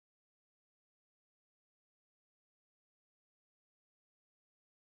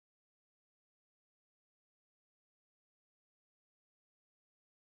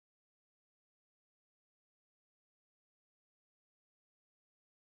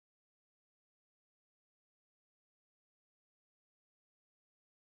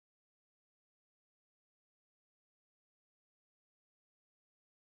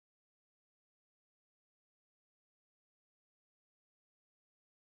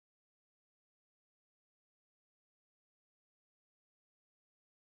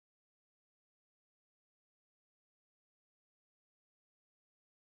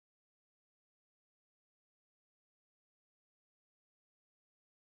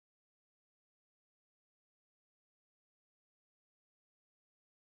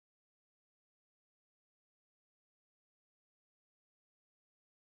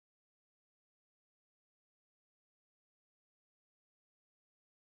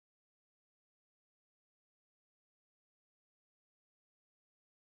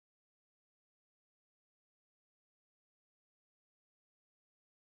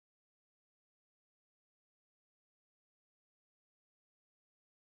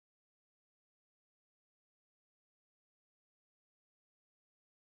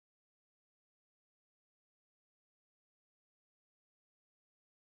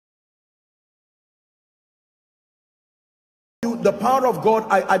the power of God.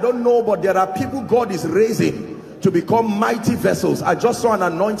 I don't know, but there are people God is raising to become mighty vessels. I just saw an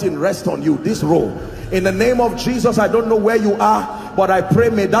anointing rest on you, this row. In the name of Jesus, I don't know where you are, but I pray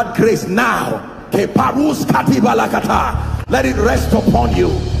may that grace now, let it rest upon you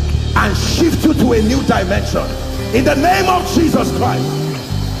and shift you to a new dimension. In the name of Jesus Christ.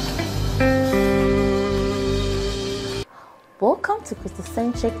 Welcome to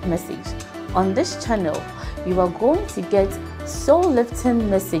Christocentric Message. On this channel, you are going to get soul-lifting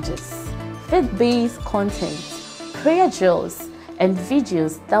messages, faith-based content, prayer drills, and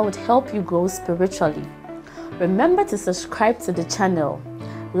videos that would help you grow spiritually. Remember to subscribe to the channel,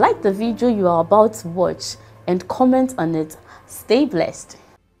 like the video you are about to watch, and comment on it. Stay blessed.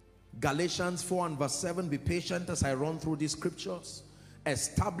 Galatians 4 and verse 7, be patient as I run through these scriptures.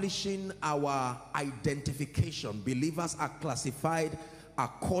 Establishing our identification. Believers are classified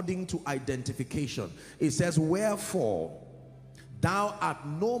according to identification. It says, wherefore thou art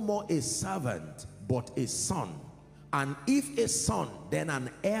no more a servant, but a son. And if a son, then an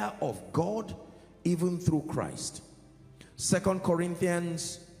heir of God, even through Christ. 2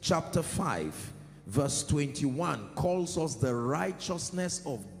 Corinthians chapter 5 verse 21 calls us the righteousness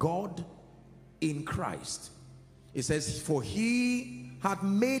of God in Christ. It says, for he had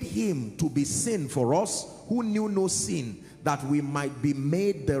made him to be sin for us who knew no sin, that we might be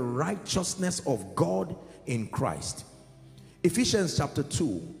made the righteousness of God in Christ. Ephesians chapter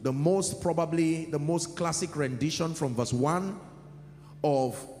 2, probably the most classic rendition from verse 1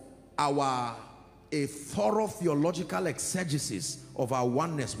 of a thorough theological exegesis of our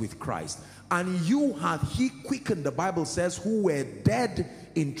oneness with Christ. And you hath he quickened, the Bible says, who were dead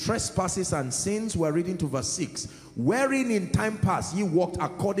in trespasses and sins. We're reading to verse 6. Wherein in time past ye walked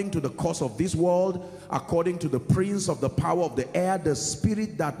according to the course of this world, according to the prince of the power of the air, the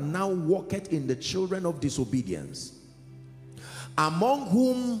spirit that now walketh in the children of disobedience, among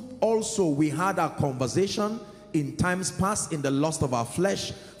whom also we had our conversation in times past in the lust of our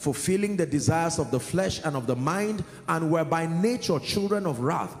flesh, fulfilling the desires of the flesh and of the mind, and were by nature children of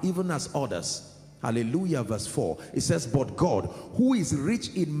wrath, even as others. Hallelujah. Verse 4, it says, but God, who is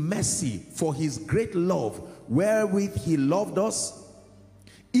rich in mercy, for his great love wherewith he loved us,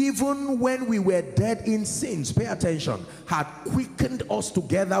 even when we were dead in sins, pay attention, had quickened us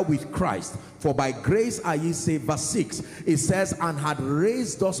together with Christ. For by grace are ye saved. Verse 6, it says, and had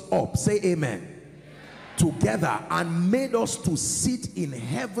raised us up, say amen, together, and made us to sit in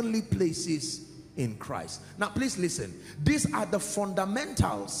heavenly places in Christ. Now please listen, these are the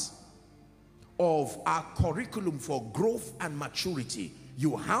fundamentals of our curriculum for growth and maturity.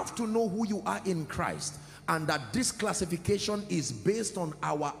 You have to know who you are in Christ, and that this classification is based on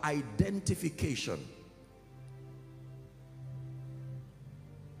our identification.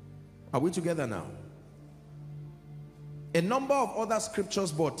 Are we together now? A number of other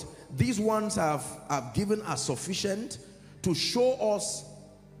scriptures, but these ones have given us sufficient to show us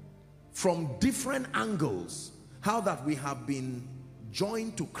from different angles how that we have been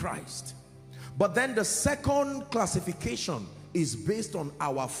joined to Christ. But then the second classification is based on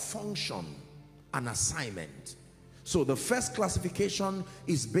our function and assignment. So the first classification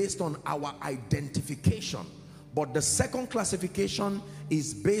is based on our identification, but the second classification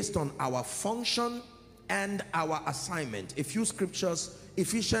is based on our function and our assignment. A few scriptures,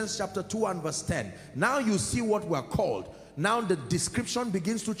 Ephesians chapter 2 and verse 10. Now you see what we're called. Now the description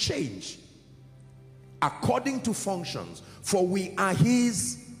begins to change according to functions. For we are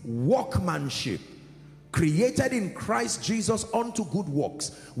his workmanship, created in Christ Jesus unto good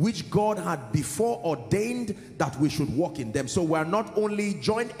works, which God had before ordained that we should walk in them. So we are not only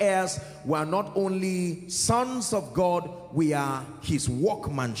joint heirs, we are not only sons of God, we are his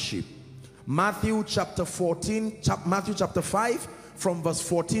workmanship. Matthew chapter 5 from verse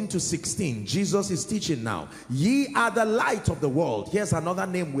 14 to 16. Jesus is teaching now. Ye are the light of the world. Here's another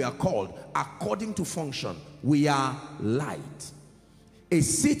name we are called according to function. We are light. A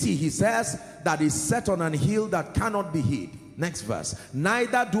city, he says, that is set on an hill that cannot be hid. Next verse.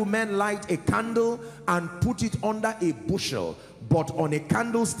 Neither do men light a candle and put it under a bushel, but on a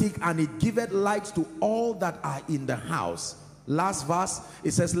candlestick, and it giveth light to all that are in the house. Last verse,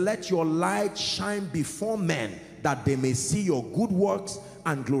 it says, let your light shine before men, that they may see your good works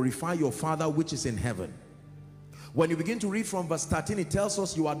and glorify your Father which is in heaven. When you begin to read from verse 13, it tells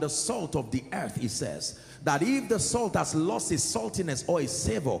us you are the salt of the earth. It says that if the salt has lost its saltiness or its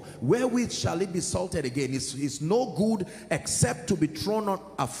savor, wherewith shall it be salted again? It's no good except to be thrown on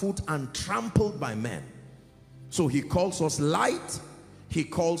afoot and trampled by men. So he calls us light, he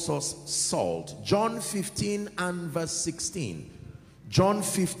calls us salt. John 15 and verse 16. John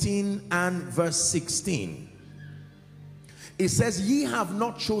 15 and verse 16. It says, ye have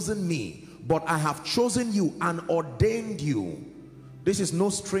not chosen me, but I have chosen you and ordained you. This is no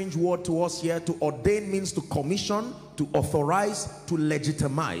strange word to us here. To ordain means to commission, to authorize, to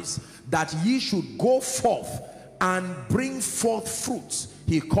legitimize. That ye should go forth and bring forth fruits.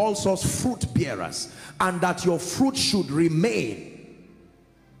 He calls us fruit bearers. And that your fruit should remain.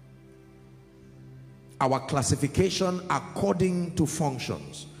 Our classification according to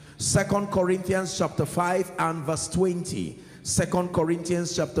functions. 2 Corinthians chapter 5 and verse 20. 2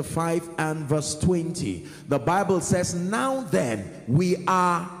 Corinthians chapter 5 and verse 20. The Bible says, now then we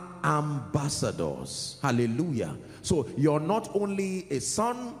are ambassadors. Hallelujah. So you're not only a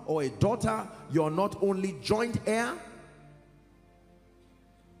son or a daughter, you're not only joint heir.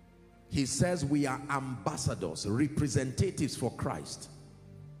 He says we are ambassadors, representatives for Christ.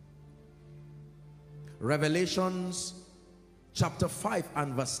 Revelations chapter 5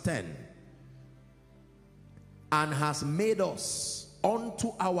 and verse 10. And has made us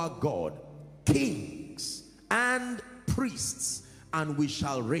unto our God kings and priests, and we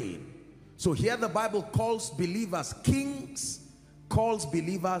shall reign. So here the Bible calls believers kings, calls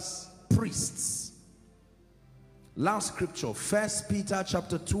believers priests. Last scripture, 1 Peter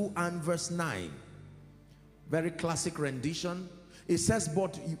chapter 2 and verse 9. Very classic rendition. It says,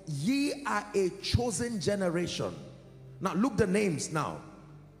 but ye are a chosen generation. Now look the names now.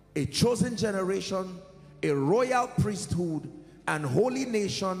 A chosen generation, a royal priesthood, and holy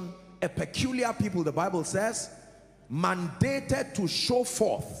nation, a peculiar people, the Bible says, mandated to show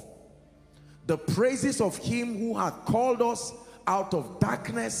forth the praises of him who hath called us out of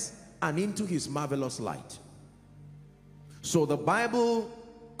darkness and into his marvelous light. So the Bible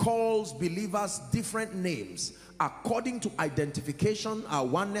calls believers different names according to identification, our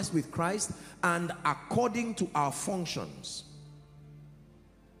oneness with Christ, and according to our functions.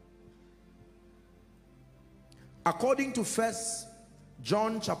 According to 1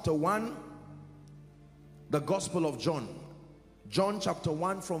 John chapter 1, the Gospel of John, John chapter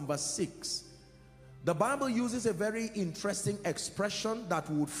 1 from verse 6, the Bible uses a very interesting expression that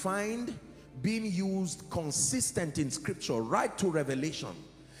we would find being used consistent in scripture right to Revelation.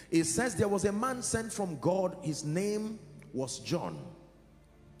 It says there was a man sent from God, his name was John.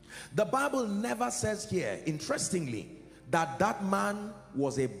 The Bible never says here, interestingly, that that man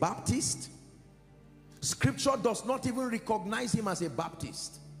was a Baptist. Scripture does not even recognize him as a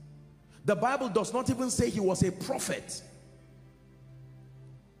Baptist. The Bible does not even say he was a prophet.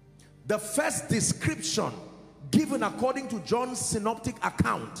 The first description given according to John's synoptic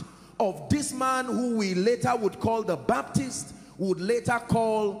account of this man, who we later would call the Baptist, would later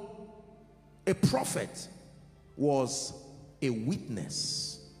call a prophet, was a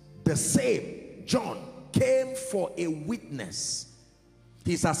witness. The same John came for a witness.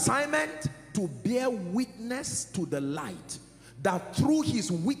 His assignment to bear witness to the light, that through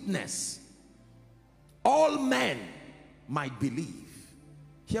his witness all men might believe.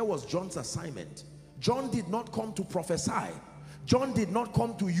 Here was John's assignment. John did not come to prophesy. John did not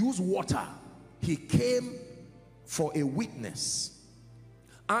come to use water. He came for a witness.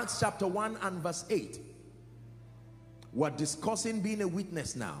 Acts chapter 1 and verse 8. We're discussing being a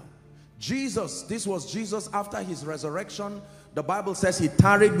witness now. Jesus, this was Jesus after his resurrection. The Bible says he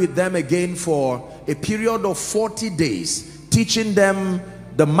tarried with them again for a period of 40 days, teaching them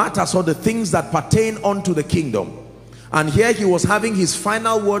the matters or the things that pertain unto the kingdom. And here he was having his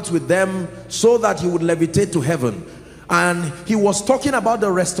final words with them so that he would levitate to heaven. And he was talking about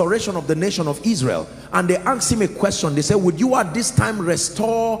the restoration of the nation of Israel. And they asked him a question. They said, would you at this time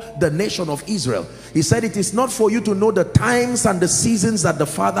restore the nation of Israel? He said, it is not for you to know the times and the seasons that the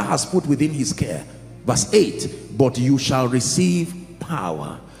Father has put within his care. Verse 8, but you shall receive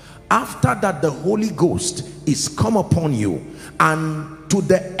power after that the Holy Ghost is come upon you, and to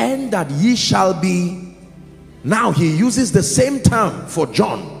the end that ye shall be. Now he uses the same term for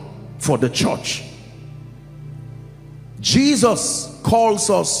John, for the church. Jesus calls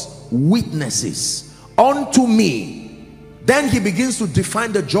us witnesses unto me. Then he begins to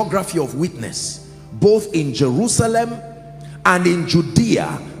define the geography of witness, both in Jerusalem and in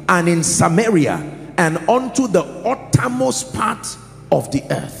Judea and in Samaria and unto the uttermost part of the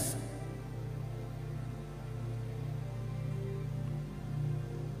earth.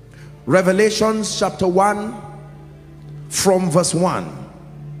 Revelations chapter 1 from verse 1.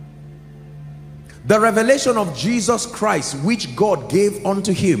 The revelation of Jesus Christ, which God gave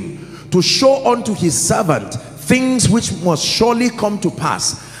unto him to show unto his servant things which must surely come to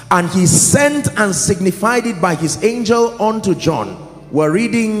pass, and he sent and signified it by his angel unto John. We're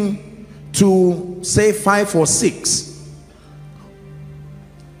reading to say 5 or 6.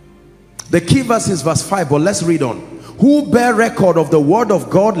 The key verse is verse 5, but let's read on. who bear record of the word of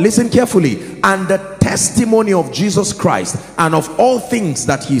God, listen carefully, and the testimony of Jesus Christ, and of all things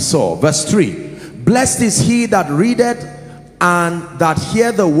that he saw. Verse 3, blessed is he that readeth and that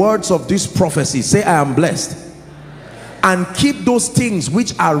hear the words of this prophecy. Say, I am blessed. And keep those things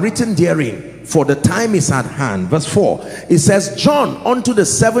which are written therein, for the time is at hand. Verse 4, it says, John, unto the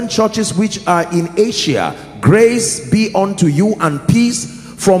 7 churches which are in Asia, grace be unto you and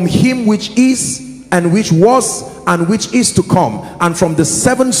peace from him which is, and which was, and which is to come, and from the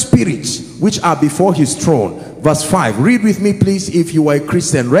 7 spirits which are before his throne. Verse 5, read with me please if you are a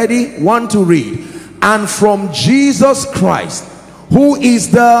Christian. Ready? 1, 2, read. And from Jesus Christ, who is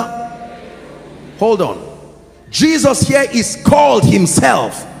the, hold on, Jesus here is called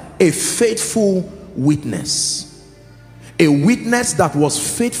himself a faithful witness, a witness that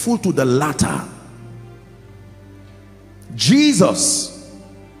was faithful to the latter. Jesus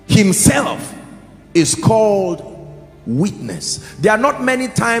himself is called witness. There are not many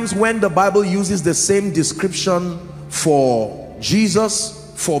times when the Bible uses the same description for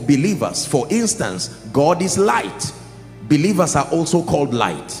Jesus for believers. For instance, God is light. Believers are also called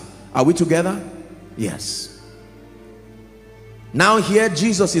light. Are we together? Yes. Now here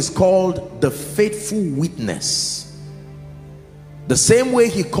Jesus is called the faithful witness. The same way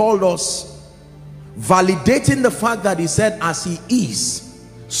he called us, validating the fact that he said, as he is,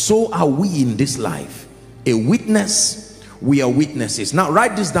 so are we in this life. A witness, we are witnesses. Now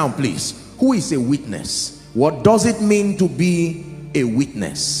write this down please. Who is a witness? What does it mean to be a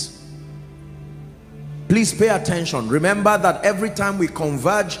witness? Please pay attention. Remember that every time we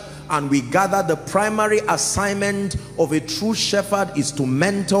converge and we gather, the primary assignment of a true shepherd is to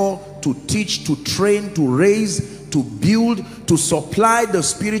mentor, to teach, to train, to raise, to build, to supply the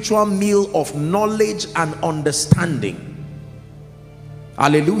spiritual meal of knowledge and understanding.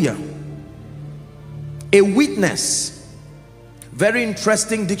 Hallelujah. A witness, very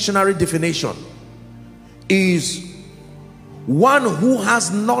interesting dictionary definition, is one who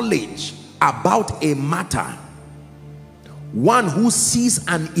has knowledge about a matter. One who sees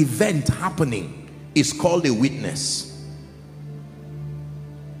an event happening is called a witness.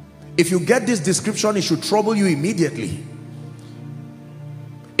 If you get this description, it should trouble you immediately.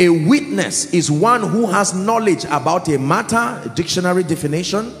 A witness is one who has knowledge about a matter, a dictionary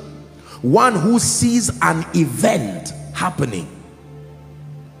definition. One who sees an event happening.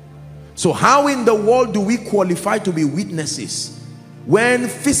 So how in the world do we qualify to be witnesses when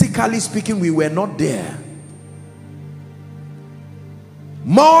physically speaking we were not there?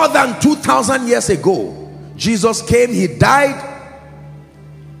 More than 2,000 years ago, Jesus came, he died,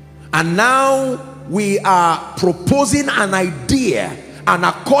 and now we are proposing an idea, and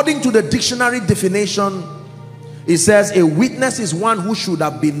according to the dictionary definition, it says a witness is one who should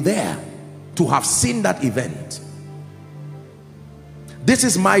have been there to have seen that event. This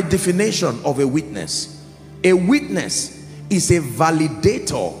is my definition of a witness. A witness is a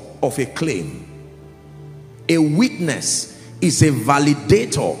validator of a claim. A witness is a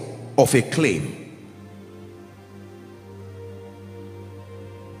validator of a claim.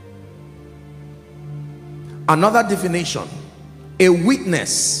 Another definition: a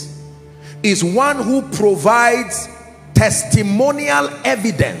witness is one who provides testimonial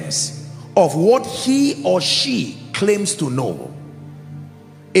evidence of what he or she claims to know.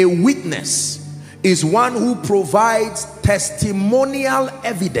 A witness is one who provides testimonial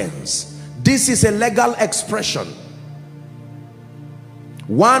evidence. This is a legal expression.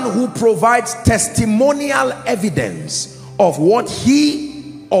 One who provides testimonial evidence of what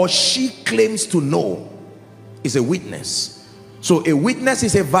he or she claims to know is a witness. So a witness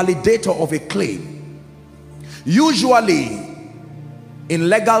is a validator of a claim. Usually, in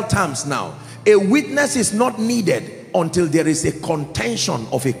legal terms now, a witness is not needed until there is a contention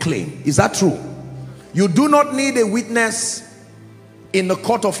of a claim. Is that true? You do not need a witness in the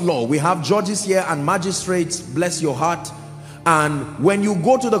court of law. We have judges here and magistrates, bless your heart. And when you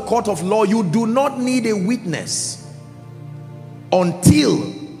go to the court of law, you do not need a witness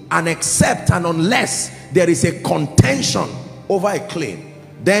until and except and unless there is a contention over a claim.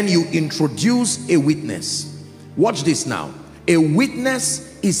 Then you introduce a witness. Watch this now. A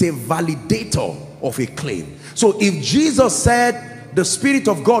witness is a validator of a claim. So if Jesus said, the Spirit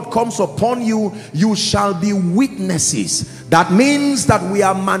of God comes upon you, you shall be witnesses, that means that we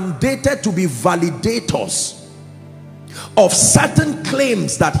are mandated to be validators of certain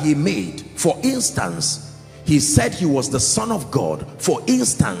claims that he made. For instance, he said he was the Son of God. For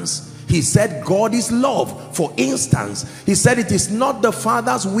instance, he said God is love. For instance, he said it is not the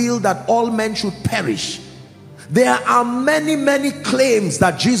Father's will that all men should perish. There are many claims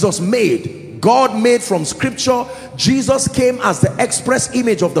that Jesus made God made from scripture. Jesus came as the express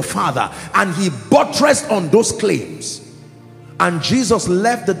image of the Father, and he buttressed on those claims. And Jesus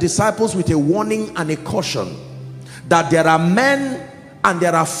left the disciples with a warning and a caution that there are men and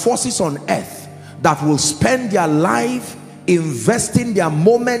there are forces on earth that will spend their life investing their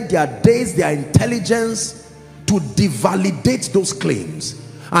moment, their days, their intelligence to devalidate those claims.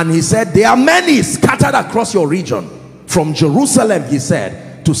 And he said, there are many scattered across your region, from Jerusalem, he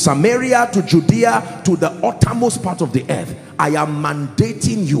said, to Samaria, to Judea, to the uttermost part of the earth. I am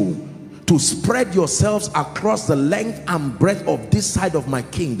mandating you to spread yourselves across the length and breadth of this side of my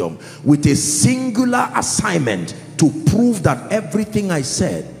kingdom with a singular assignment to prove that everything I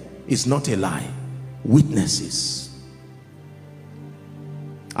said is not a lie. Witnesses.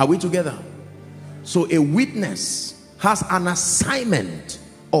 Are we together? So a witness has an assignment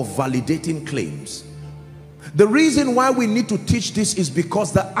of validating claims. The reason why we need to teach this is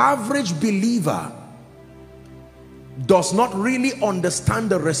because the average believer does not really understand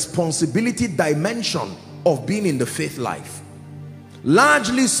the responsibility dimension of being in the faith life.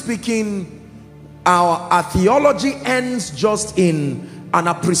 Largely speaking, our theology ends just in an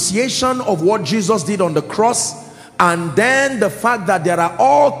appreciation of what Jesus did on the cross, and then the fact that there are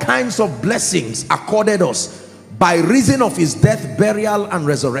all kinds of blessings accorded us by reason of his death, burial, and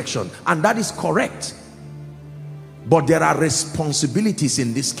resurrection. And that is correct. But there are responsibilities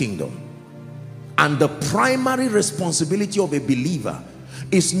in this kingdom. And the primary responsibility of a believer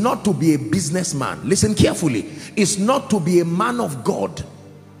is not to be a businessman. Listen carefully. It's not to be a man of God.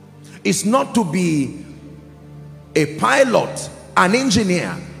 It's not to be a pilot, an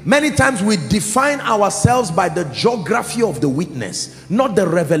engineer. Many times we define ourselves by the geography of the witness, not the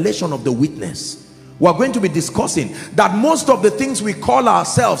revelation of the witness. We're going to be discussing that most of the things we call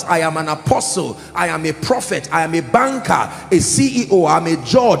ourselves, I am an apostle, I am a prophet, I am a banker, a CEO, I'm a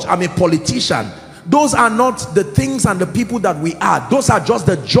judge, I'm a politician. Those are not the things and the people that we are. Those are just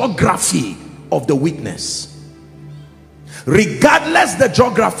the geography of the witness. Regardless the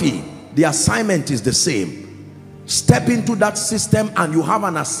geography, the assignment is the same. Step into that system and you have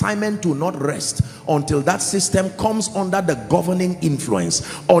an assignment to not rest until that system comes under the governing influence,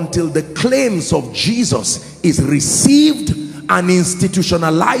 until the claims of Jesus is received and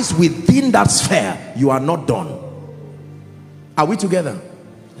institutionalized within that sphere. You are not done. Are we together?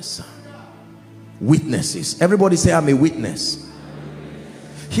 Yes, sir. Witnesses. Everybody say, I'm a witness.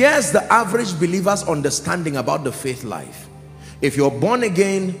 Here's the average believer's understanding about the faith life. If you're born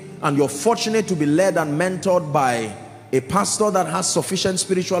again and you're fortunate to be led and mentored by a pastor that has sufficient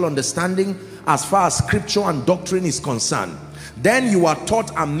spiritual understanding as far as scripture and doctrine is concerned, then you are taught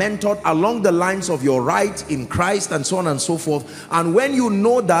and mentored along the lines of your right in Christ and so on and so forth. And when you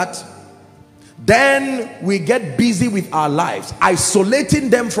know that, then we get busy with our lives, isolating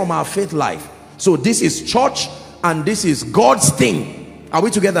them from our faith life. So this is church and this is God's thing. Are we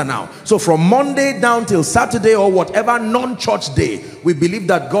together now? So from Monday down till Saturday or whatever non-church day, we believe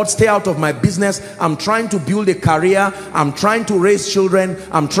that God, stay out of my business. I'm trying to build a career. I'm trying to raise children.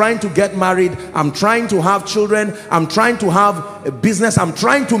 I'm trying to get married. I'm trying to have children. I'm trying to have a business. I'm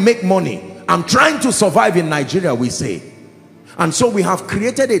trying to make money. I'm trying to survive in Nigeria, we say. And so we have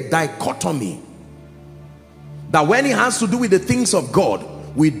created a dichotomy that when it has to do with the things of God,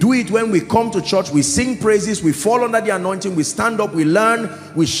 we do it when we come to church, we sing praises, we fall under the anointing, we stand up, we learn,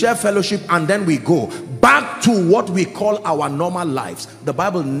 we share fellowship, and then we go back to what we call our normal lives. The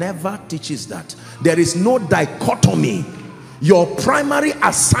Bible never teaches that. There is no dichotomy. Your primary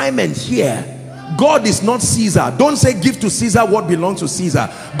assignment here, God is not Caesar. Don't say give to Caesar what belongs to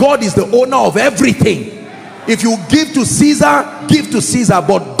Caesar. God is the owner of everything. If you give to Caesar, give to Caesar.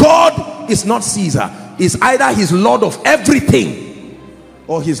 But God is not Caesar. He's either his Lord of everything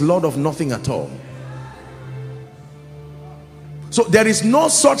or he's Lord of nothing at all. So there is no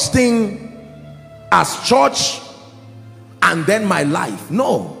such thing as church and then my life.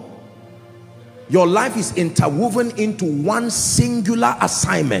 No. Your life is interwoven into one singular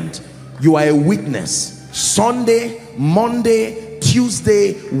assignment. You are a witness. Sunday, Monday,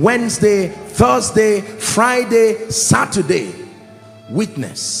 Tuesday, Wednesday, Thursday, Friday, Saturday.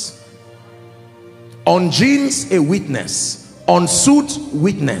 Witness. On jeans, a witness. On suit,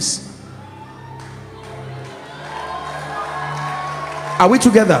 witness. Are we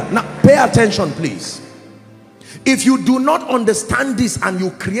together? Now pay attention, please. If you do not understand this and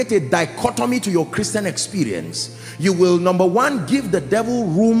you create a dichotomy to your Christian experience, you will, number one, give the devil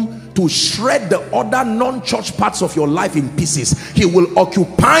room to shred the other non-church parts of your life in pieces. He will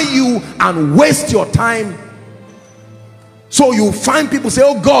occupy you and waste your time. So you find people say,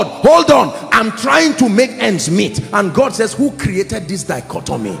 oh God, hold on, I'm trying to make ends meet. And God says, who created this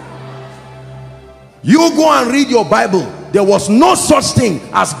dichotomy? You go and read your Bible. There was no such thing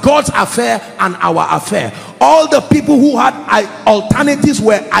as God's affair and our affair. All the people who had alternatives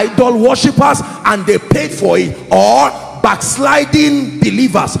were idol worshippers, and they paid for it, or backsliding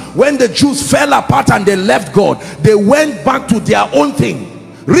believers. When the Jews fell apart and they left God, they went back to their own thing.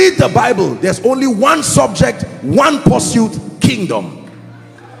 Read the Bible. There's only one subject, one pursuit: kingdom.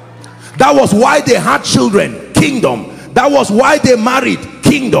 That was why they had children. Kingdom. That was why they married.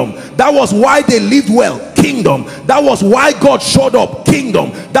 Kingdom. That was why they lived well. Kingdom. That was why God showed up.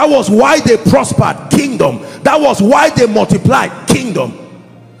 Kingdom. That was why they prospered. Kingdom. That was why they multiplied. Kingdom.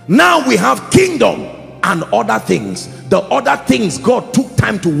 Now we have kingdom and other things. The other things God took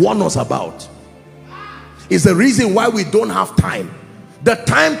time to warn us about is the reason why we don't have time. The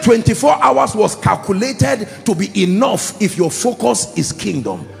time 24 hours was calculated to be enough if your focus is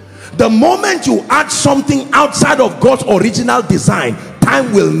kingdom. The moment you add something outside of God's original design,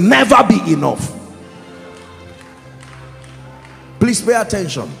 time will never be enough. Please pay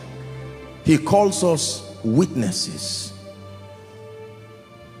attention. He calls us witnesses.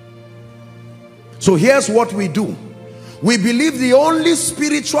 So here's what we do. We believe the only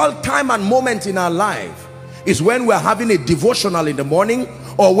spiritual time and moment in our life is when we're having a devotional in the morning,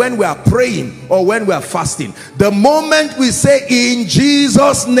 or when we are praying, or when we are fasting. The moment we say in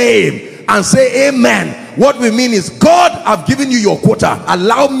Jesus' name and say amen, what we mean is, God, I've given you your quota.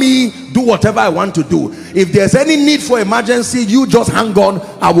 Allow me do whatever I want to do. If there's any need for emergency, you just hang on.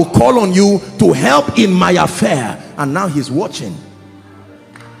 I will call on you to help in my affair. And now he's watching.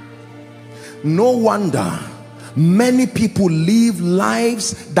 No wonder many people live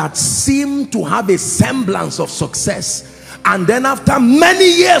lives that seem to have a semblance of success, and then after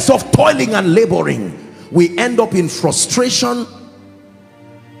many years of toiling and laboring, we end up in frustration,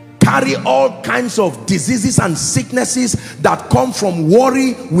 carry all kinds of diseases and sicknesses that come from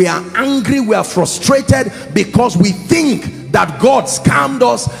worry. We are angry, we are frustrated because we think that God scammed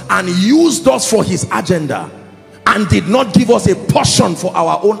us and used us for his agenda, and did not give us a portion for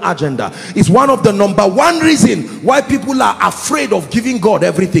our own agenda. It's one of the number one reason why people are afraid of giving God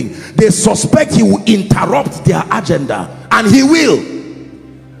everything. They suspect he will interrupt their agenda, and he will.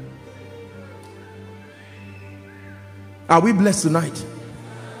 Are we blessed tonight?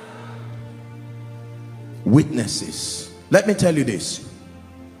 Witnesses. Let me tell you this.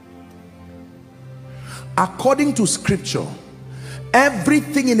 According to scripture,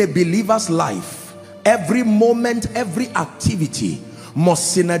 everything in a believer's life, every moment, every activity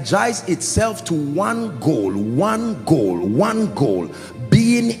must synergize itself to one goal,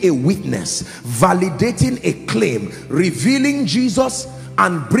 being a witness, validating a claim, revealing Jesus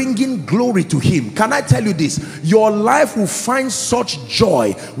and bringing glory to him. Can I tell you this? Your life will find such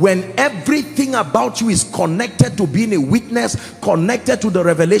joy when everything about you is connected to being a witness, connected to the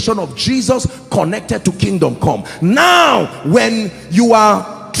revelation of Jesus, connected to kingdom come. Now, when you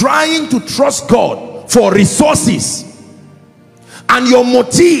are trying to trust God for resources, and your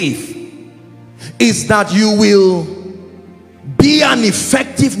motive is that you will be an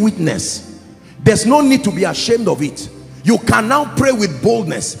effective witness, there's no need to be ashamed of it. You can now pray with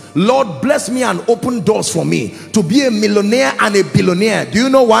boldness. Lord, bless me and open doors for me to be a millionaire and a billionaire. Do you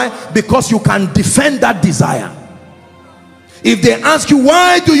know why? Because you can defend that desire. If they ask you,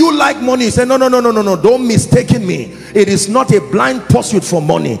 why do you like money? You say, no, don't mistake me. It is not a blind pursuit for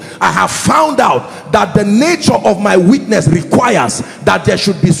money. I have found out that the nature of my witness requires that there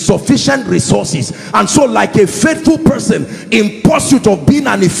should be sufficient resources. And so, like a faithful person in pursuit of being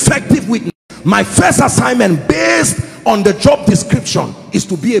an effective witness, my first assignment based on the job description is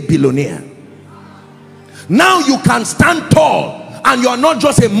to be a billionaire. Now you can stand tall, and you are not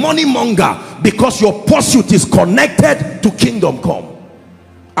just a money monger, because your pursuit is connected to kingdom come.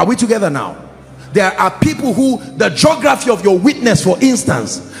 Are we together now? There are people who, the geography of your witness, for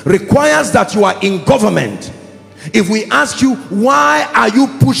instance, requires that you are in government. If we ask you, why are you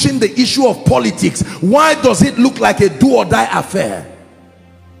pushing the issue of politics? Why does it look like a do or die affair?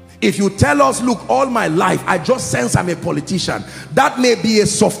 If you tell us, look, all my life I just sense I'm a politician, that may be a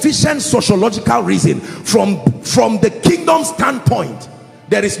sufficient sociological reason. From the kingdom standpoint,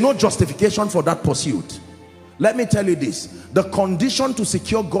 there is no justification for that pursuit. Let me tell you this. The condition to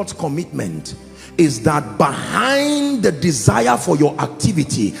secure God's commitment is that behind the desire for your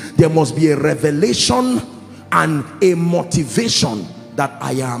activity, there must be a revelation and a motivation that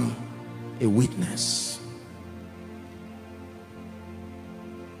I am a witness.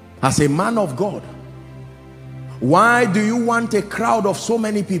 As a man of God, why do you want a crowd of so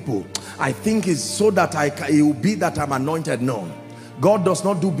many people? I think it's so that it will be that I'm anointed. No, God does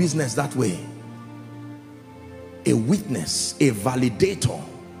not do business that way. A witness, a validator,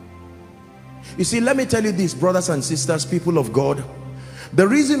 You see, let me tell you this, brothers and sisters, people of God. The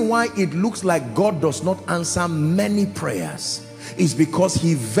reason why it looks like God does not answer many prayers is because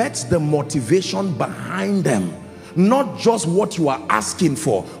he vets the motivation behind them, not just what you are asking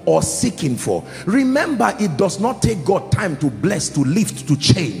for or seeking for. Remember, it does not take God time to bless, to lift, to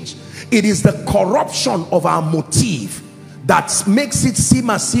change. It is the corruption of our motive that makes it seem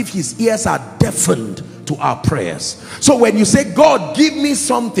as if his ears are deafened to our prayers. So when you say, God, give me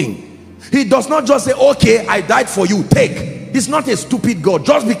something, he does not just say, okay, I died for you, take. He's not a stupid God.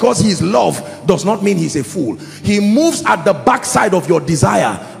 Just because he's love does not mean he's a fool. He moves at the backside of your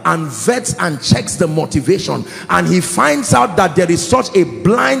desire and vets and checks the motivation, and he finds out that there is such a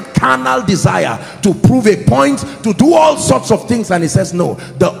blind carnal desire to prove a point, to do all sorts of things, and he says, no,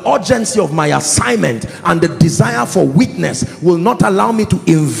 the urgency of my assignment and the desire for witness will not allow me to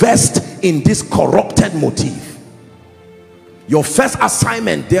invest in this corrupted motive. Your first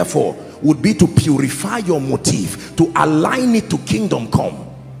assignment, therefore, would be to purify your motive, to align it to kingdom come.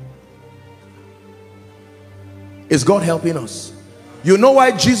 Is God helping us? You know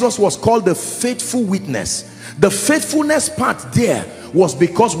why Jesus was called the faithful witness? The faithfulness part there was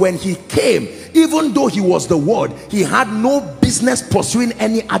because when he came, even though he was the word, he had no business pursuing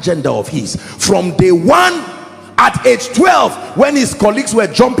any agenda of his. From day one, at age 12, when his colleagues were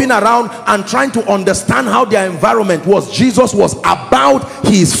jumping around and trying to understand how their environment was, Jesus was about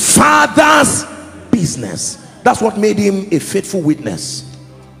his Father's business. That's what made him a faithful witness.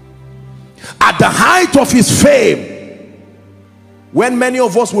 At the height of his fame, when many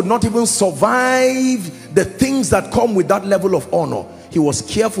of us would not even survive the things that come with that level of honor, he was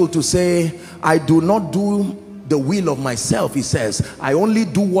careful to say, I do not do the will of myself. He says, I only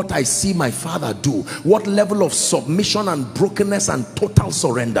do what I see my Father do. What level of submission and brokenness and total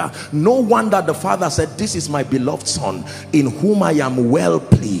surrender. No wonder the Father said, this is my beloved Son, in whom I am well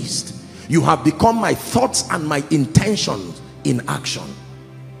pleased. You have become my thoughts and my intentions in action.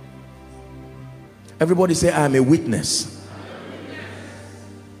 Everybody say, I am a witness.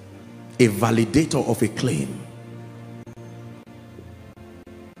 A validator of a claim.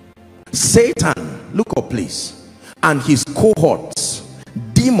 Satan, look up please, and his cohorts,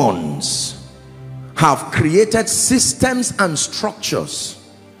 demons, have created systems and structures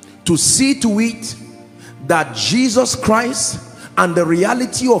to see to it that Jesus Christ and the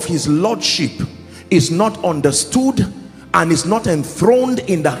reality of his lordship is not understood and is not enthroned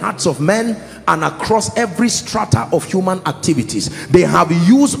in the hearts of men and across every strata of human activities. They have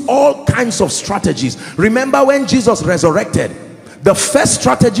used all kinds of strategies. Remember when Jesus resurrected, the first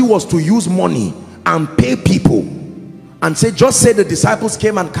strategy was to use money and pay people and say, just say the disciples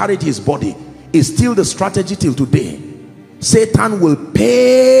came and carried his body. Is still the strategy till today. Satan will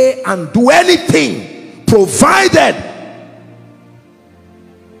pay and do anything provided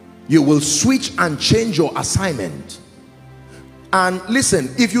you will switch and change your assignment. And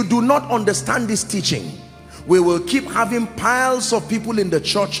listen, if you do not understand this teaching, we will keep having piles of people in the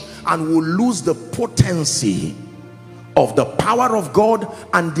church and will lose the potency of the power of God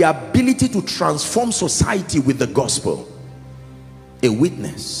and the ability to transform society with the gospel. A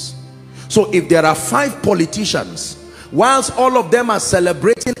witness. So if there are 5 politicians, whilst all of them are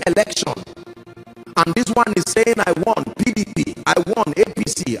celebrating election, and this one is saying, I won PDP, I won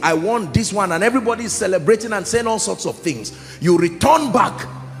APC, I won this one, and everybody is celebrating and saying all sorts of things, you return back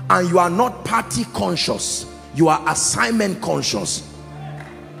and you are not party conscious, you are assignment conscious.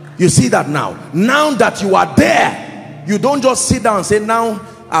 You see that now? Now that you are there, you don't just sit down and say, now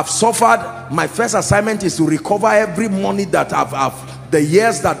I've suffered, my first assignment is to recover every money that the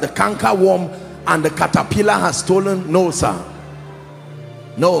years that the canker worm and the caterpillar has stolen. No, sir.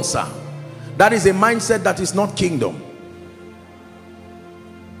 No, sir. That is a mindset that is not kingdom.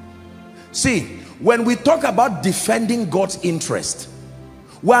 See, when we talk about defending God's interest,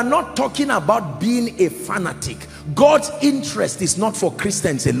 we are not talking about being a fanatic. God's interest is not for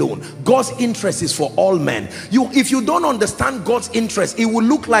Christians alone. God's interest is for all men. If you don't understand God's interest, it will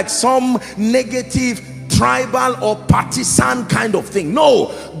look like some negative, tribal or partisan kind of thing.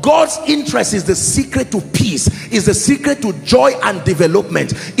 No, God's interest is the secret to peace, is the secret to joy and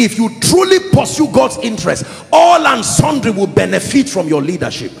development. If you truly pursue God's interest, all and sundry will benefit from your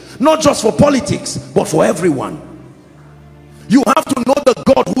leadership, not just for politics but for everyone. You have to know the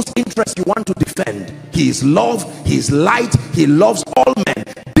God whose interest you want to defend. He is love, he is light, he loves all men.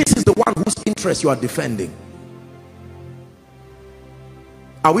 This is the one whose interest you are defending.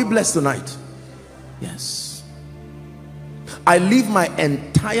 Are we blessed tonight? Yes. I live my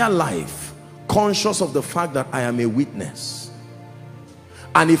entire life conscious of the fact that I am a witness,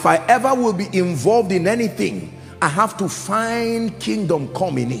 and if I ever will be involved in anything, I have to find kingdom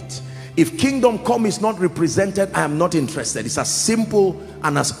come in it. If kingdom come is not represented, I am not interested. It's as simple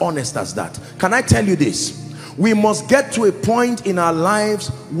and as honest as that. Can I tell you this? We must get to a point in our lives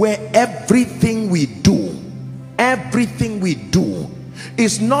where everything we do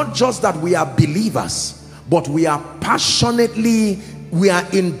is not just that we are believers, but we are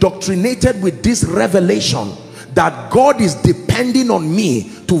indoctrinated with this revelation that God is depending on me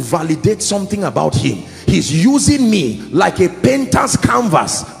to validate something about him. He's using me like a painter's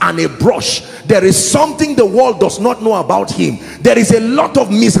canvas and a brush. There is something the world does not know about him. There is a lot of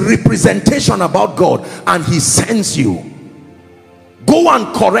misrepresentation about God, and he sends you. Go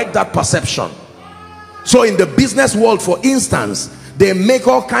and correct that perception. So in the business world, for instance, they make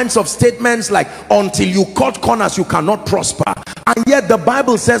all kinds of statements like, until you cut corners you cannot prosper. And yet the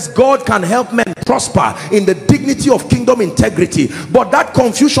Bible says God can help men prosper in the dignity of kingdom integrity. But that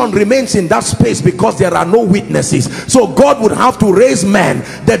confusion remains in that space because there are no witnesses. So God would have to raise men.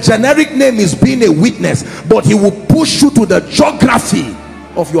 The generic name is being a witness, but he will push you to the geography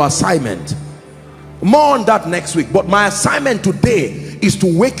of your assignment. More on that next week. But my assignment today is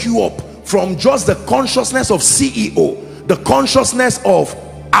to wake you up from just the consciousness of CEO, the consciousness of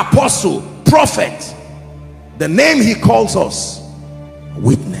apostle, prophet, the name he calls us,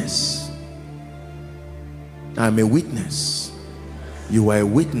 witness. I'm a witness. You are a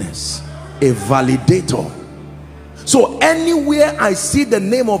witness, a validator. So anywhere I see the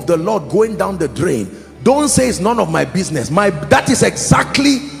name of the Lord going down the drain, don't say it's none of my business. That is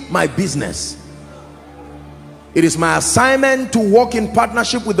exactly my business. It is my assignment to walk in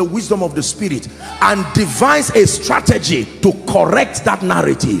partnership with the wisdom of the Spirit and devise a strategy to correct that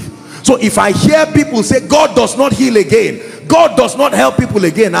narrative. So if I hear people say God does not heal again, God does not help people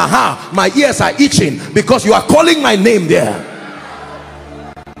again, my ears are itching because you are calling my name there.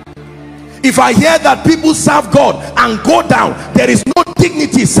 If I hear that people serve God and go down, there is no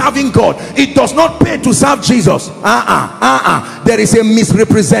dignity serving God. It does not pay to serve Jesus. There is a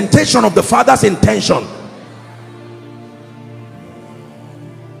misrepresentation of the Father's intention.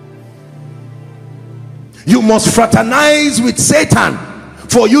 You must fraternize with Satan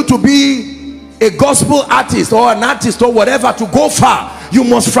for you to be a gospel artist or an artist or whatever, to go far. You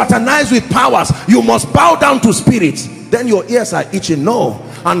must fraternize with powers. You must bow down to spirits. Then your ears are itching. No.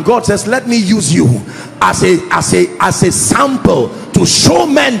 And God says, let me use you as a sample to show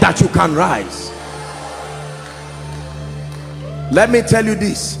men that you can rise. Let me tell you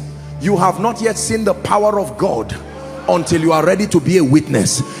this. You have not yet seen the power of God until you are ready to be a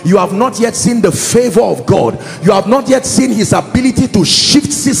witness. You have not yet seen the favor of God. You have not yet seen his ability to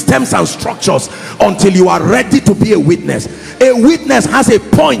shift systems and structures until you are ready to be a witness. A witness has a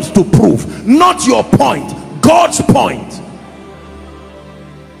point to prove, not your point, God's point.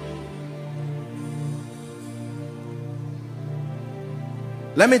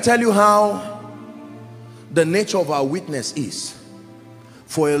 Let me tell you how the nature of our witness is.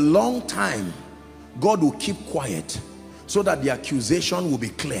 For a long time, God will keep quiet so that the accusation will be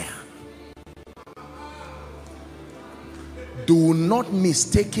clear. Do not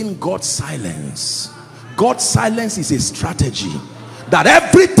mistake God's silence. God's silence is a strategy. That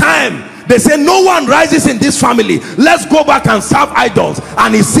every time they say no one rises in this family, let's go back and serve idols,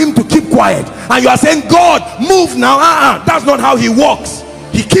 and he seems to keep quiet, and you are saying, God, move now. That's not how he works.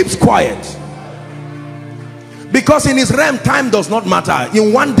 He keeps quiet. Because in his realm, time does not matter.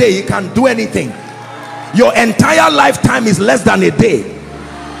 In one day he can do anything. Your entire lifetime is less than a day.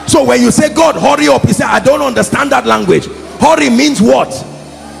 So when you say, God, hurry up, he said, I don't understand that language. Hurry means what?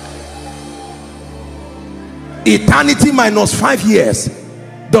 Eternity minus 5 years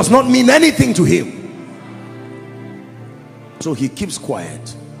does not mean anything to him. So he keeps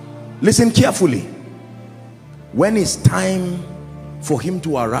quiet. Listen carefully. When it's time for him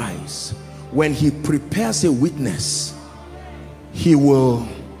to arise, when he prepares a witness, he will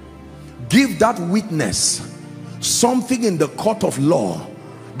give that witness something in the court of law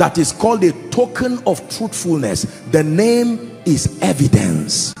that is called a token of truthfulness. The name is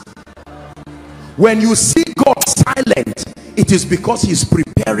evidence. When you see God silent, it is because he's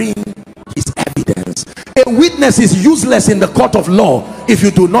preparing his evidence. A witness is useless in the court of law if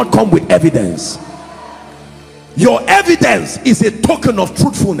you do not come with evidence. Your evidence is a token of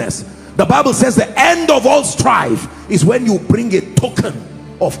truthfulness. The Bible says the end of all strife is when you bring a token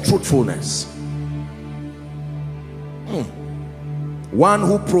of truthfulness. One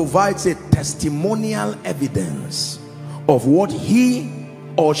who provides a testimonial evidence of what he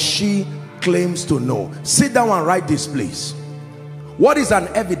or she claims to know. Sit down and write this, please. What is an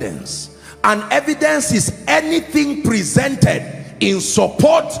evidence? An evidence is anything presented in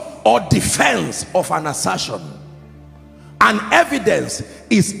support or defense of an assertion. An evidence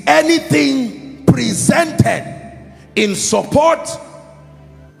is anything presented in support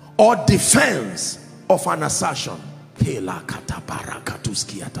or defense of an assertion.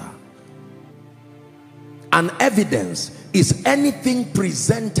 An evidence is anything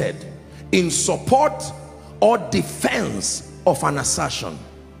presented in support or defense of an assertion.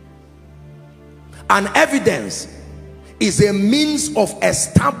 An evidence is a means of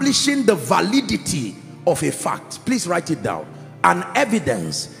establishing the validity of a fact. Please write it down. An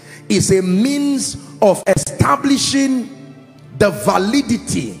evidence is a means of establishing the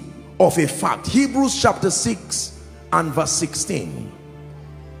validity of a fact. Hebrews chapter 6 and verse 16.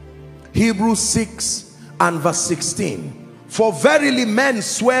 Hebrews 6 and verse 16. For verily men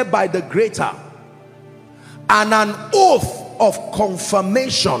swear by the greater, and an oath of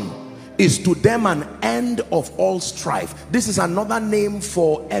confirmation is to them an end of all strife. This is another name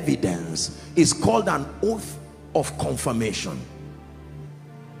for evidence. It's called an oath of confirmation.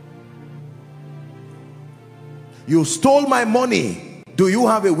 You stole my money. Do you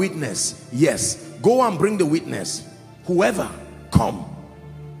have a witness? Yes. Go and bring the witness. Whoever, come.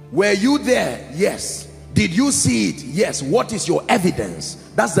 Were you there? Yes. Did you see it? Yes. What is your evidence?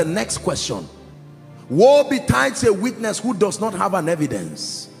 That's the next question. Woe betides a witness who does not have an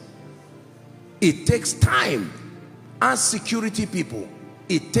evidence. It takes time. As security people,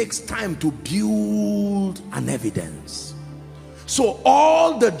 it takes time to build an evidence. So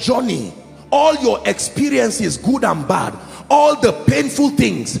all the journey, all your experiences, good and bad, all the painful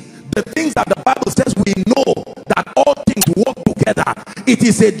things, the things that the Bible says we know that all things work together, it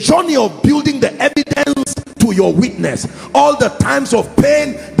is a journey of building the evidence to your witness. All the times of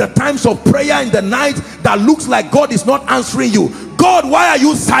pain, the times of prayer in the night that looks like God is not answering you. God, why are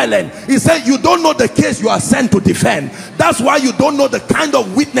you silent? He said, you don't know the case you are sent to defend. That's why you don't know the kind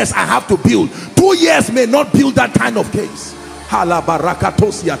of witness I have to build. 2 years may not build that kind of case.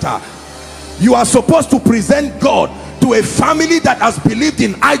 You are supposed to present God to a family that has believed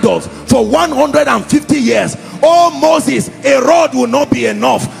in idols for 150 years. Oh Moses, a rod will not be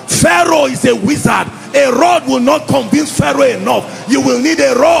enough. Pharaoh is a wizard. A rod will not convince Pharaoh enough. You will need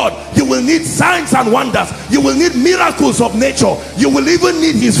a rod. You will need signs and wonders. You will need miracles of nature. You will even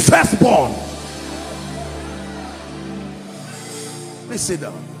need his firstborn. Please sit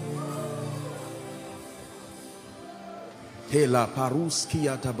down. Hela paruski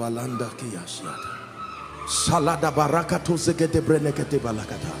atabalanda kiyashiata. Salada barakato zekete brenekete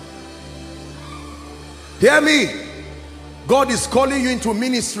balakata. Hear me. God is calling you into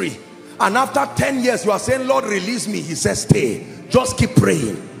ministry, and after 10 years you are saying, Lord, release me. He says, stay. Just keep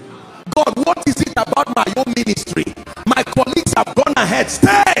praying. God, what is it about my own ministry? My colleagues have gone ahead.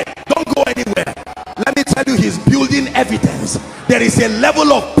 Stay. Don't go anywhere. Let me tell you, he's building evidence. There is a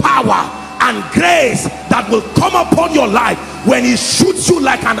level of power and grace that will come upon your life when he shoots you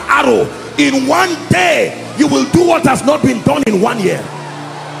like an arrow. In one day you will do what has not been done in 1 year.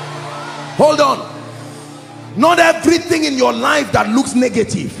 Hold on. Not everything in your life that looks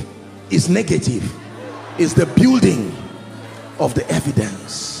negative is negative. It's the building of the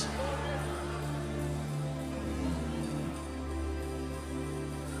evidence.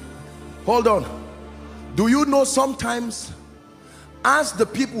 Hold on. Do you know sometimes, as the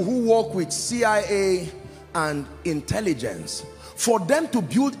people who work with CIA and intelligence, for them to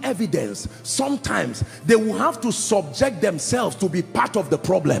build evidence, sometimes they will have to subject themselves to be part of the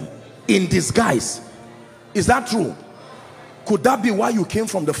problem in disguise. Is that true? Could that be why you came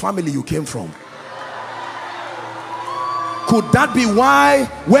from the family you came from? Could that be why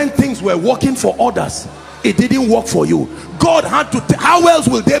when things were working for others, it didn't work for you? God had to, how else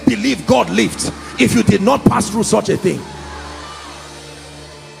will they believe God lived if you did not pass through such a thing?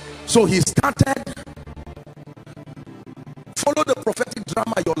 So he started. Follow the prophetic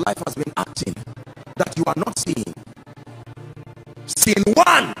drama your life has been acting that you are not seeing. Scene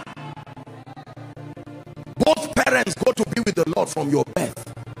 1. Both parents go to be with the Lord from your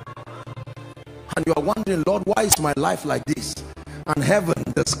birth, and you are wondering, Lord, why is my life like this? And heaven,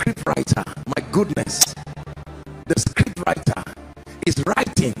 the script writer, my goodness, the script writer is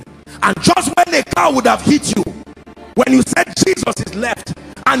writing. And just when a car would have hit you, when you said Jesus is left,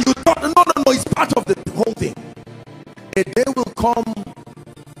 and you thought, no, it's part of the whole thing, a day will come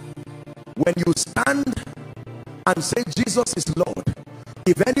when you stand and say Jesus is Lord.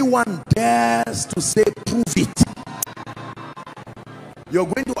 If anyone dares to say prove it, you're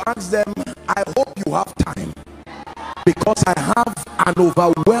going to ask them, I hope you have time, because I have an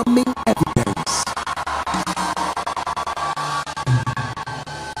overwhelming evidence.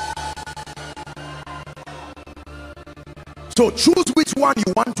 So choose which one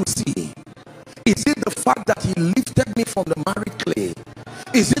you want to see. Is it the fact that he lifted me me from the married clay?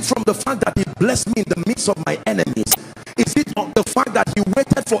 Is it from the fact that he blessed me in the midst of my enemies? Is it on the fact that he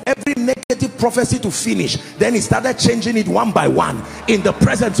waited for every negative prophecy to finish, then he started changing it one by one in the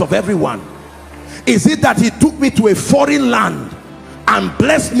presence of everyone? Is it that he took me to a foreign land and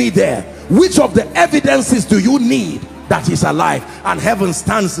blessed me there? Which of the evidences do you need that he's alive? And heaven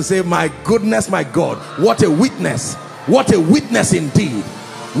stands to say, my goodness, my God, what a witness. What a witness indeed.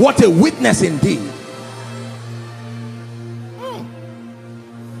 What a witness indeed.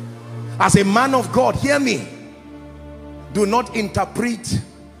 As a man of God, hear me, do not interpret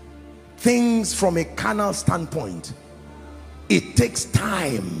things from a carnal standpoint. It takes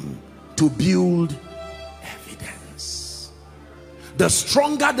time to build evidence. The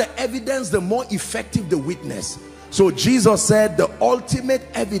stronger the evidence, the more effective the witness. So Jesus said, the ultimate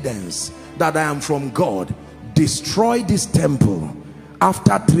evidence that I am from God, destroy this temple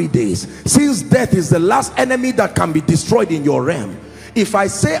after 3 days. Since death is the last enemy that can be destroyed in your realm, if I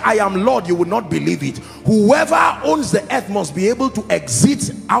say I am Lord, you will not believe it. Whoever owns the earth must be able to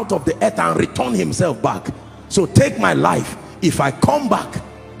exit out of the earth and return himself back. So take my life. If I come back,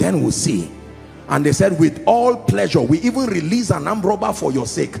 then we'll see. And they said, with all pleasure. We even release an armed robber for your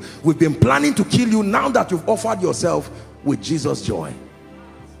sake. We've been planning to kill you. Now that you've offered yourself, with Jesus' joy.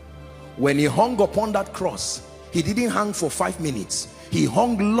 When he hung upon that cross, he didn't hang for 5 minutes. He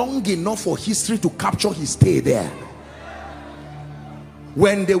hung long enough for history to capture his stay there.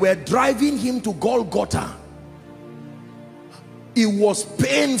 When they were driving him to Golgotha, it was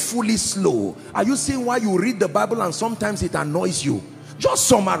painfully slow. Are you seeing why you read the Bible and sometimes it annoys you? Just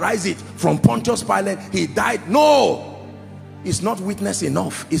summarize it. From Pontius Pilate, he died. No, it's not witness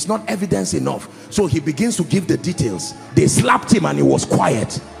enough. It's not evidence enough. So he begins to give the details. They slapped him and he was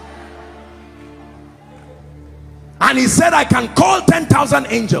quiet. And he said, I can call 10,000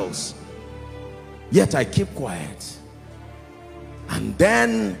 angels, yet I keep quiet. And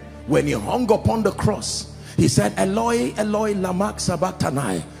then when he hung upon the cross, he said, Eloi, Eloi, lama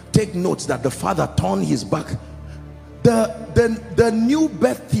sabachthani. Take notes that the Father turned his back. The new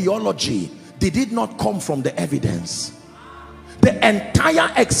birth theology, did it not come from the evidence? The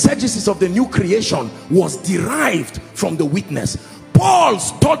entire exegesis of the new creation was derived from the witness. Paul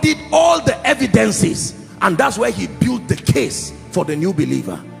studied all the evidences, and that's where he built the case for the new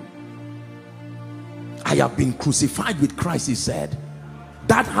believer. I have been crucified with Christ, he said.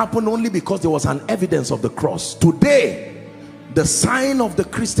 That happened only because there was an evidence of the cross. Today, the sign of the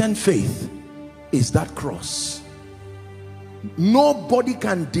Christian faith is that cross. Nobody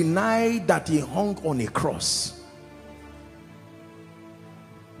can deny that he hung on a cross.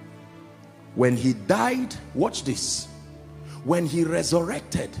 When he died, watch this, when he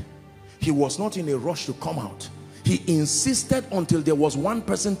resurrected, he was not in a rush to come out. He insisted until there was one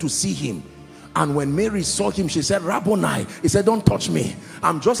person to see him. And when Mary saw him, she said, Rabboni. He said, don't touch me.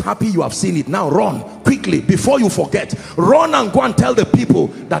 I'm just happy you have seen it. Now run quickly before you forget. Run and go and tell the people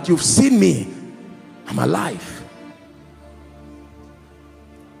that you've seen me. I'm alive.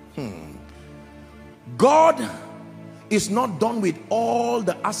 God is not done with all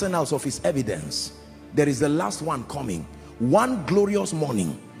the arsenals of his evidence. There is the last one coming. One glorious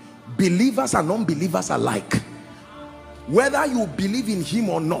morning, believers and unbelievers alike, whether you believe in him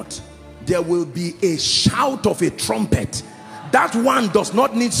or not, there will be a shout of a trumpet. That one does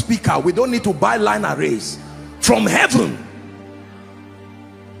not need speaker. We don't need to buy line arrays. From heaven,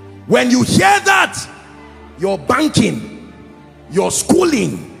 when you hear that, your banking, your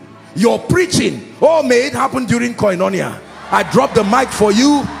schooling, your preaching, oh, may it happen during Koinonia. I drop the mic for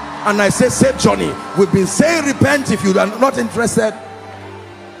you and I say, safe journey. We've been saying repent. If you are not interested,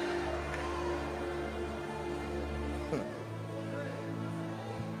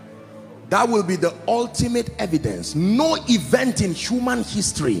 that will be the ultimate evidence. No event in human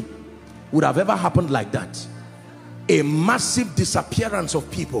history would have ever happened like that. A massive disappearance of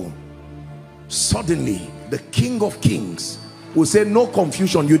people. Suddenly, the King of Kings will say, no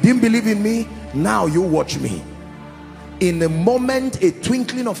confusion. You didn't believe in me? Now you watch me. In a moment, a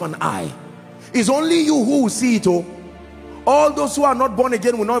twinkling of an eye. It's only you who will see it. Oh, all those who are not born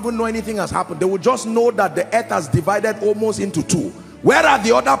again will not even know anything has happened. They will just know that the earth has divided almost into two. Where are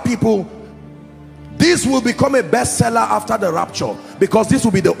the other people? This will become a bestseller after the rapture, because this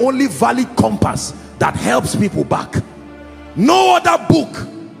will be the only valid compass that helps people back. No other book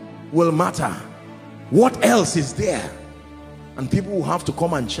will matter. What else is there? And people will have to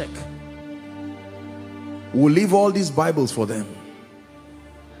come and check. We'll leave all these Bibles for them.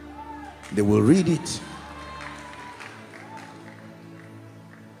 They will read it.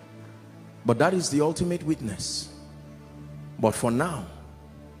 But that is the ultimate witness. But for now,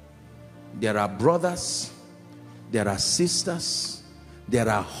 there are brothers, there are sisters, there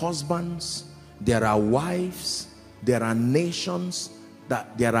are husbands, there are wives, there are nations,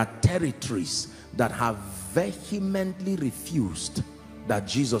 that there are territories that have vehemently refused that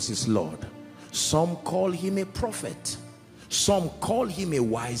Jesus is Lord. Some call him a prophet, some call him a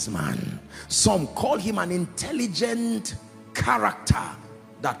wise man, some call him an intelligent character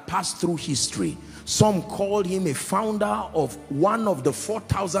that passed through history, some call him a founder of one of the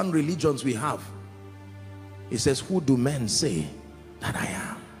 4,000 religions we have. He says, who do men say that I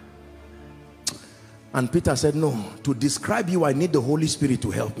am? And Peter said, no, to describe you I need the Holy Spirit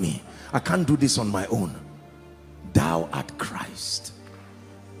to help me. I can't do this on my own. Thou art Christ.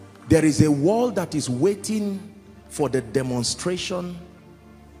 There is a world that is waiting for the demonstration,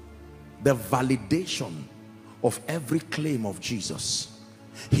 the validation of every claim of Jesus.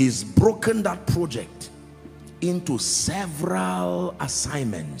 He's broken that project into several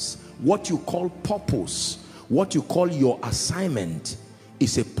assignments. What you call purpose, what you call your assignment,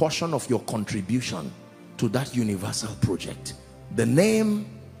 is a portion of your contribution to that universal project. The name,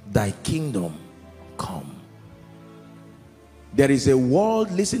 thy kingdom come. There is a world,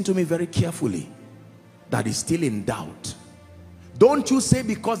 listen to me very carefully, that is still in doubt. Don't you say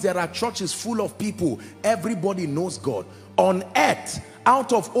because there are churches full of people, everybody knows God. On earth,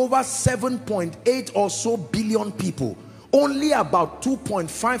 out of over 7.8 or so billion people, only about 2.5,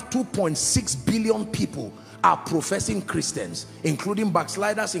 2.6 billion people are professing Christians, including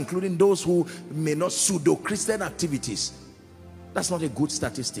backsliders, including those who may not pseudo-Christian activities. That's not a good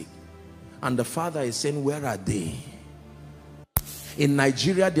statistic. And the Father is saying, where are they? In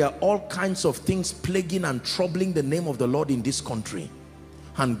Nigeria, there are all kinds of things plaguing and troubling the name of the Lord in this country.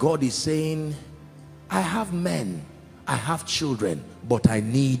 And God is saying, I have men, I have children, but I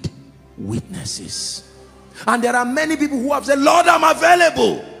need witnesses. And there are many people who have said, Lord, I'm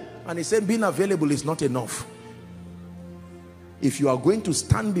available. And he said, being available is not enough. If you are going to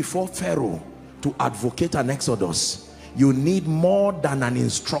stand before Pharaoh to advocate an exodus, you need more than an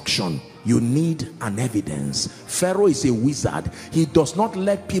instruction. You need an evidence. Pharaoh is a wizard. He does not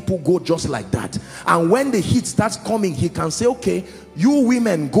let people go just like that. And when the heat starts coming, he can say, okay, you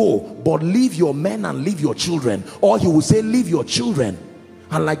women go, but leave your men and leave your children. Or he will say, leave your children.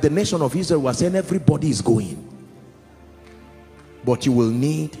 And like the nation of Israel was saying, everybody is going. But you will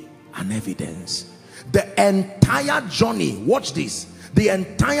need an evidence. The entire journey, watch this, the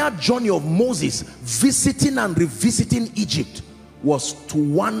entire journey of Moses visiting and revisiting Egypt was to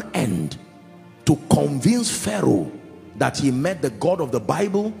one end: to convince Pharaoh that he met the God of the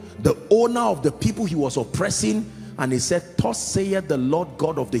Bible, the owner of the people he was oppressing. And he said, thus saith the Lord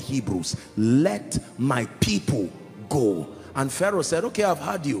God of the Hebrews, let my people go. And Pharaoh said, okay, I've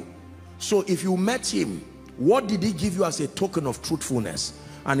heard you. So if you met him, what did he give you as a token of truthfulness?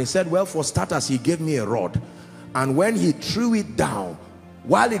 And he said, well, for starters, he gave me a rod. And when he threw it down,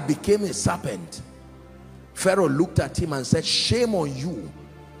 while it became a serpent, Pharaoh looked at him and said, shame on you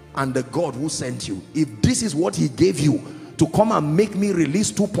and the God who sent you. If this is what he gave you to come and make me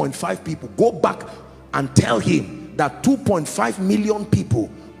release 2.5 people, go back and tell him that 2.5 million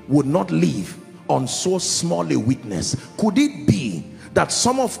people would not live on so small a witness. Could it be that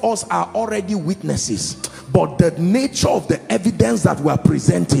some of us are already witnesses, but the nature of the evidence that we are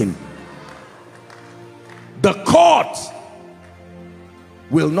presenting, the court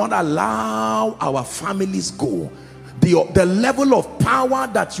will not allow our families go. The level of power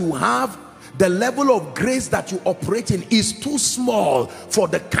that you have, the level of grace that you operate in is too small for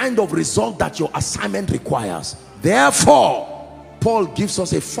the kind of result that your assignment requires. Therefore, Paul gives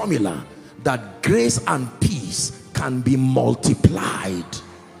us a formula that grace and peace can be multiplied,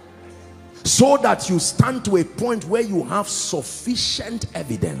 so that you stand to a point where you have sufficient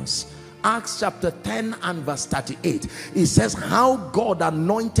evidence. Acts chapter 10 and verse 38, it says how God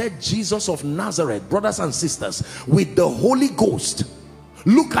anointed Jesus of Nazareth, brothers and sisters, with the Holy Ghost.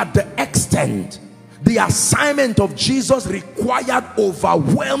 Look at the extent. The assignment of Jesus required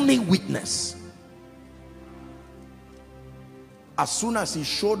overwhelming witness. As soon as he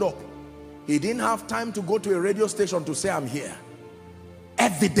showed up, he didn't have time to go to a radio station to say, I'm here.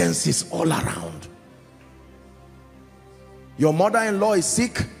 Evidence is all around. Your mother-in-law is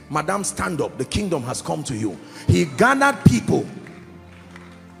sick, madam, stand up, the kingdom has come to you. He gathered people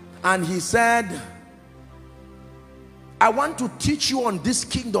and he said, I want to teach you on this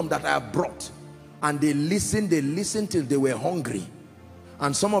kingdom that I have brought. And they listened till they were hungry.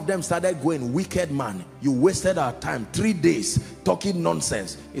 And some of them started going, wicked man, you wasted our time 3 days talking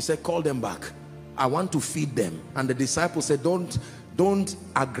nonsense. He said, call them back, I want to feed them. And the disciples said, don't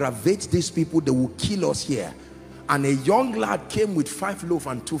aggravate these people, they will kill us here. And a young lad came with 5 loaves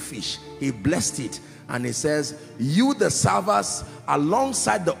and 2 fish. He blessed it And it says, you the servers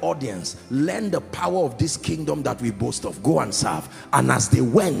alongside the audience, learn the power of this kingdom that we boast of. Go and serve. And as they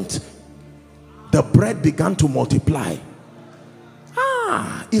went, the bread began to multiply.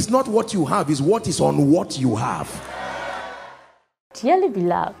 It's not what you have, it's what is on what you have. Dearly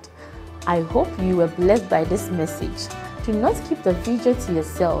beloved, I hope you were blessed by this message. Do not keep the video to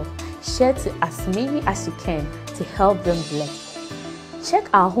yourself. Share to as many as you can to help them bless. Check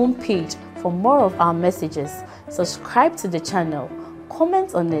our homepage for more of our messages. Subscribe to the channel,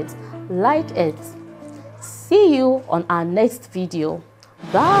 comment on it, like it. See you on our next video.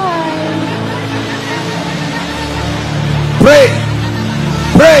 Bye.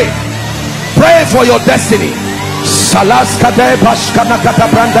 Pray for your destiny.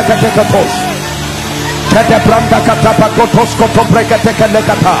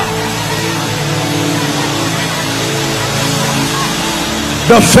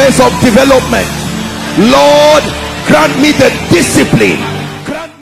 The phase of development. Lord, grant me the discipline